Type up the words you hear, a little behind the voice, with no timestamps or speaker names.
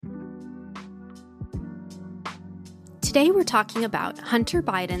Today we're talking about Hunter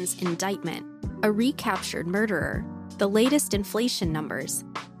Biden's indictment, a recaptured murderer, the latest inflation numbers,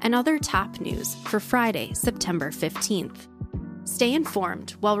 and other top news for Friday, September 15th. Stay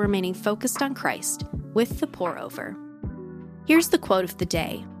informed while remaining focused on Christ with the pour-over. Here's the quote of the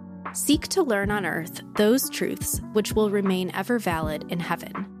day. Seek to learn on earth those truths which will remain ever valid in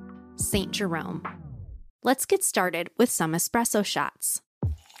heaven. St. Jerome. Let's get started with some espresso shots.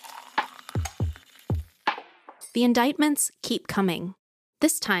 The indictments keep coming.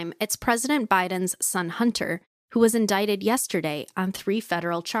 This time, it's President Biden's son Hunter, who was indicted yesterday on 3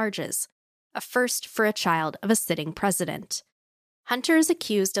 federal charges, a first for a child of a sitting president. Hunter is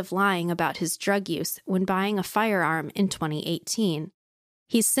accused of lying about his drug use when buying a firearm in 2018.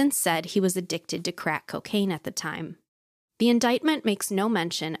 He's since said he was addicted to crack cocaine at the time. The indictment makes no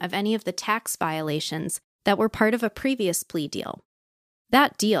mention of any of the tax violations that were part of a previous plea deal.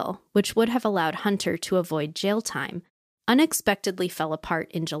 That deal, which would have allowed Hunter to avoid jail time, unexpectedly fell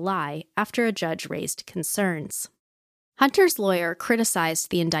apart in July after a judge raised concerns. Hunter's lawyer criticized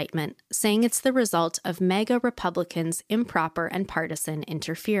the indictment, saying it's the result of MAGA Republicans' improper and partisan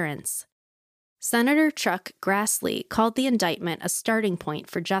interference. Senator Chuck Grassley called the indictment a starting point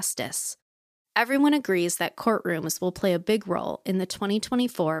for justice. Everyone agrees that courtrooms will play a big role in the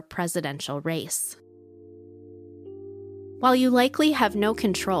 2024 presidential race. While you likely have no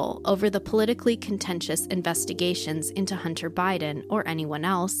control over the politically contentious investigations into Hunter Biden or anyone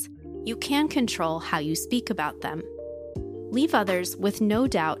else, you can control how you speak about them. Leave others with no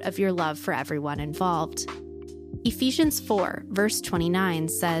doubt of your love for everyone involved. Ephesians 4, verse 29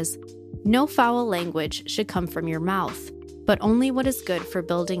 says, "No foul language should come from your mouth, but only what is good for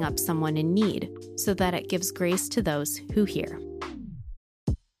building up someone in need, so that it gives grace to those who hear."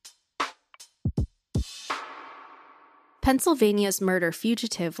 Pennsylvania's murder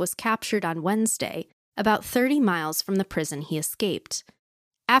fugitive was captured on Wednesday, about 30 miles from the prison he escaped.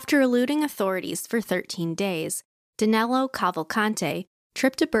 After eluding authorities for 13 days, Danilo Cavalcante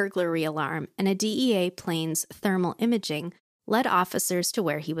tripped a burglary alarm, and a DEA plane's thermal imaging led officers to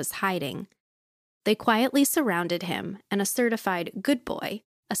where he was hiding. They quietly surrounded him, and a certified good boy,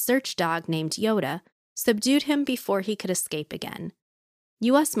 a search dog named Yoda, subdued him before he could escape again.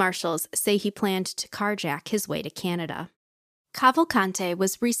 U.S. Marshals say he planned to carjack his way to Canada. Cavalcante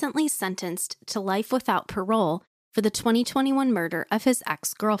was recently sentenced to life without parole for the 2021 murder of his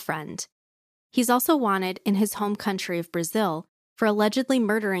ex-girlfriend. He's also wanted in his home country of Brazil for allegedly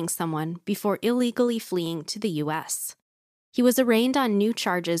murdering someone before illegally fleeing to the U.S. He was arraigned on new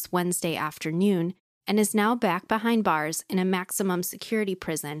charges Wednesday afternoon and is now back behind bars in a maximum security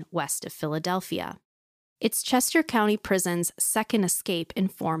prison west of Philadelphia. It's Chester County Prison's second escape in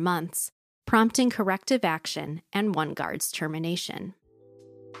 4 months, prompting corrective action and one guard's termination.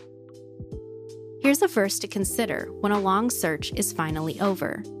 Here's a verse to consider when a long search is finally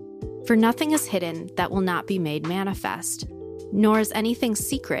over. For nothing is hidden that will not be made manifest, nor is anything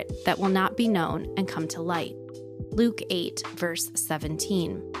secret that will not be known and come to light. Luke 8, verse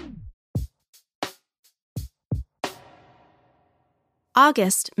 17.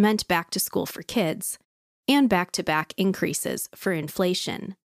 August meant back to school for kids, and back-to-back increases for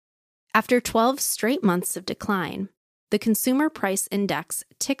inflation. After 12 straight months of decline, the Consumer Price Index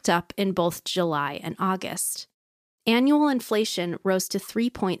ticked up in both July and August. Annual inflation rose to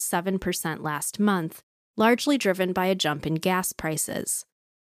 3.7% last month, largely driven by a jump in gas prices.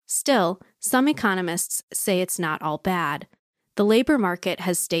 Still, some economists say it's not all bad. The labor market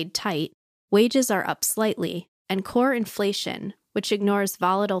has stayed tight, wages are up slightly, and core inflation, which ignores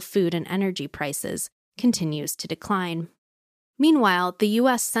volatile food and energy prices, continues to decline. Meanwhile, the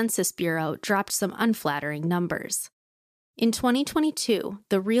U.S. Census Bureau dropped some unflattering numbers. In 2022,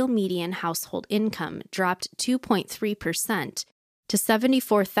 the real median household income dropped 2.3% to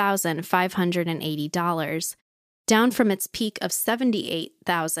 $74,580, down from its peak of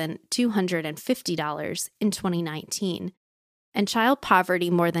 $78,250 in 2019. And child poverty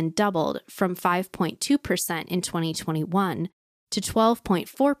more than doubled from 5.2% in 2021 to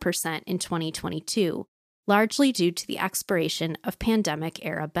 12.4% in 2022, largely due to the expiration of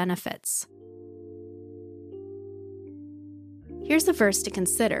pandemic-era benefits. Here's a verse to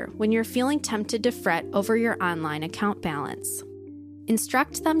consider when you're feeling tempted to fret over your online account balance.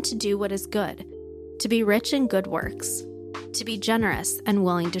 Instruct them to do what is good, to be rich in good works, to be generous and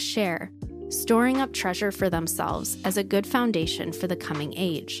willing to share, storing up treasure for themselves as a good foundation for the coming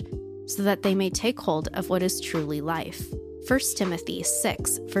age, so that they may take hold of what is truly life. 1 Timothy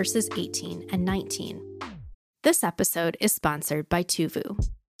 6, verses 18 and 19. This episode is sponsored by Tuvu.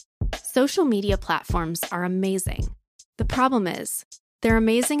 Social media platforms are amazing. The problem is, they're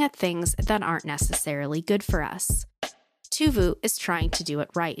amazing at things that aren't necessarily good for us. Tuvu is trying to do it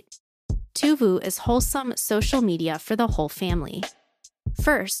right. Tuvu is wholesome social media for the whole family.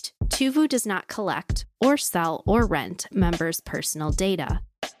 First, Tuvu does not collect or sell or rent members' personal data.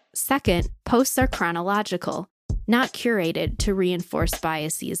 Second, posts are chronological, not curated to reinforce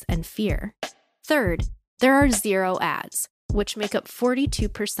biases and fear. Third, there are 0 ads, which make up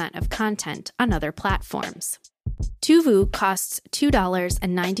 42% of content on other platforms. Tuvu costs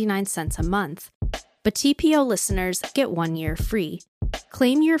 $2.99 a month, but TPO listeners get 1 year free.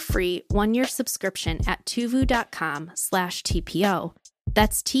 Claim your free 1-year subscription at tuvu.com/TPO.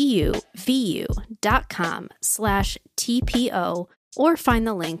 That's tuvu.com/TPO, or find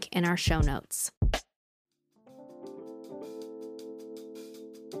the link in our show notes.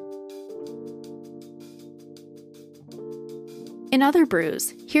 In other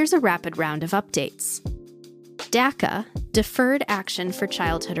brews, here's a rapid round of updates. DACA, Deferred Action for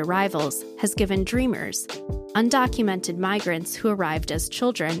Childhood Arrivals, has given Dreamers, undocumented migrants who arrived as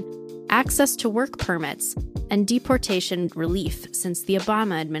children, access to work permits and deportation relief since the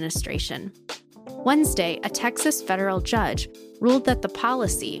Obama administration. Wednesday, a Texas federal judge ruled that the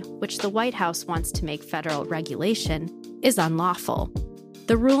policy, which the White House wants to make federal regulation, is unlawful.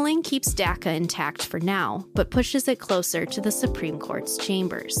 The ruling keeps DACA intact for now, but pushes it closer to the Supreme Court's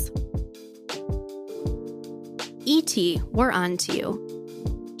chambers. E.T., we're on to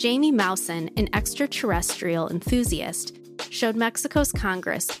you. Jamie Mousen, an extraterrestrial enthusiast, showed Mexico's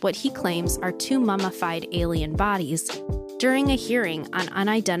Congress what he claims are 2 mummified alien bodies during a hearing on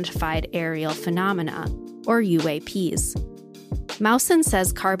unidentified aerial phenomena, or UAPs. Mousen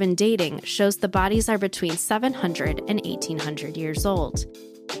says carbon dating shows the bodies are between 700 and 1,800 years old.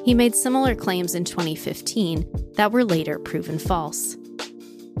 He made similar claims in 2015 that were later proven false.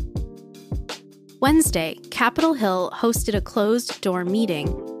 Wednesday, Capitol Hill hosted a closed-door meeting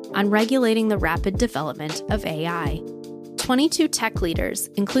on regulating the rapid development of AI. 22 tech leaders,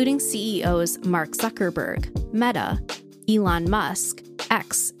 including CEOs Mark Zuckerberg, Meta, Elon Musk,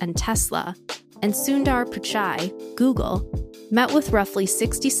 X and Tesla, and Sundar Pichai, Google, met with roughly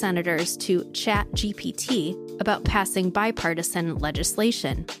 60 senators to chat GPT about passing bipartisan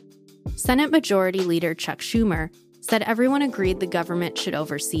legislation. Senate Majority Leader Chuck Schumer said everyone agreed the government should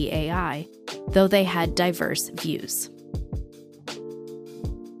oversee AI, though they had diverse views.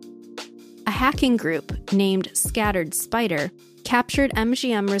 A hacking group named Scattered Spider captured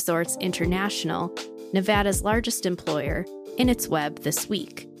MGM Resorts International, Nevada's largest employer, in its web this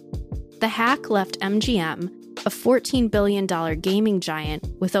week. The hack left MGM, a $14 billion gaming giant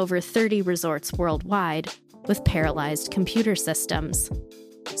with over 30 resorts worldwide, with paralyzed computer systems.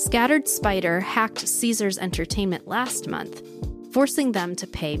 Scattered Spider hacked Caesars Entertainment last month, forcing them to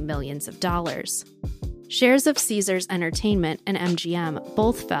pay millions of dollars. Shares of Caesars Entertainment and MGM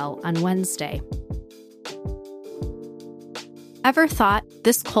both fell on Wednesday. Ever thought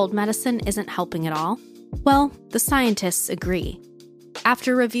this cold medicine isn't helping at all? Well, the scientists agree.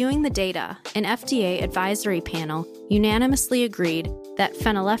 After reviewing the data, an FDA advisory panel unanimously agreed that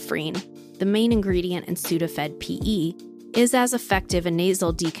phenylephrine, the main ingredient in Sudafed PE, is as effective a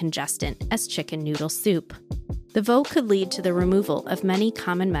nasal decongestant as chicken noodle soup. The vote could lead to the removal of many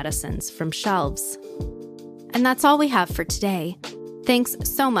common medicines from shelves. And that's all we have for today. Thanks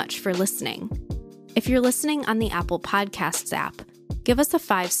so much for listening. If you're listening on the Apple Podcasts app, give us a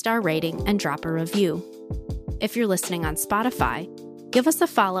 5-star rating and drop a review. If you're listening on Spotify, give us a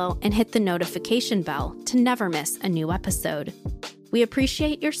follow and hit the notification bell to never miss a new episode. We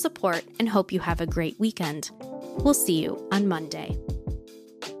appreciate your support and hope you have a great weekend. We'll see you on Monday.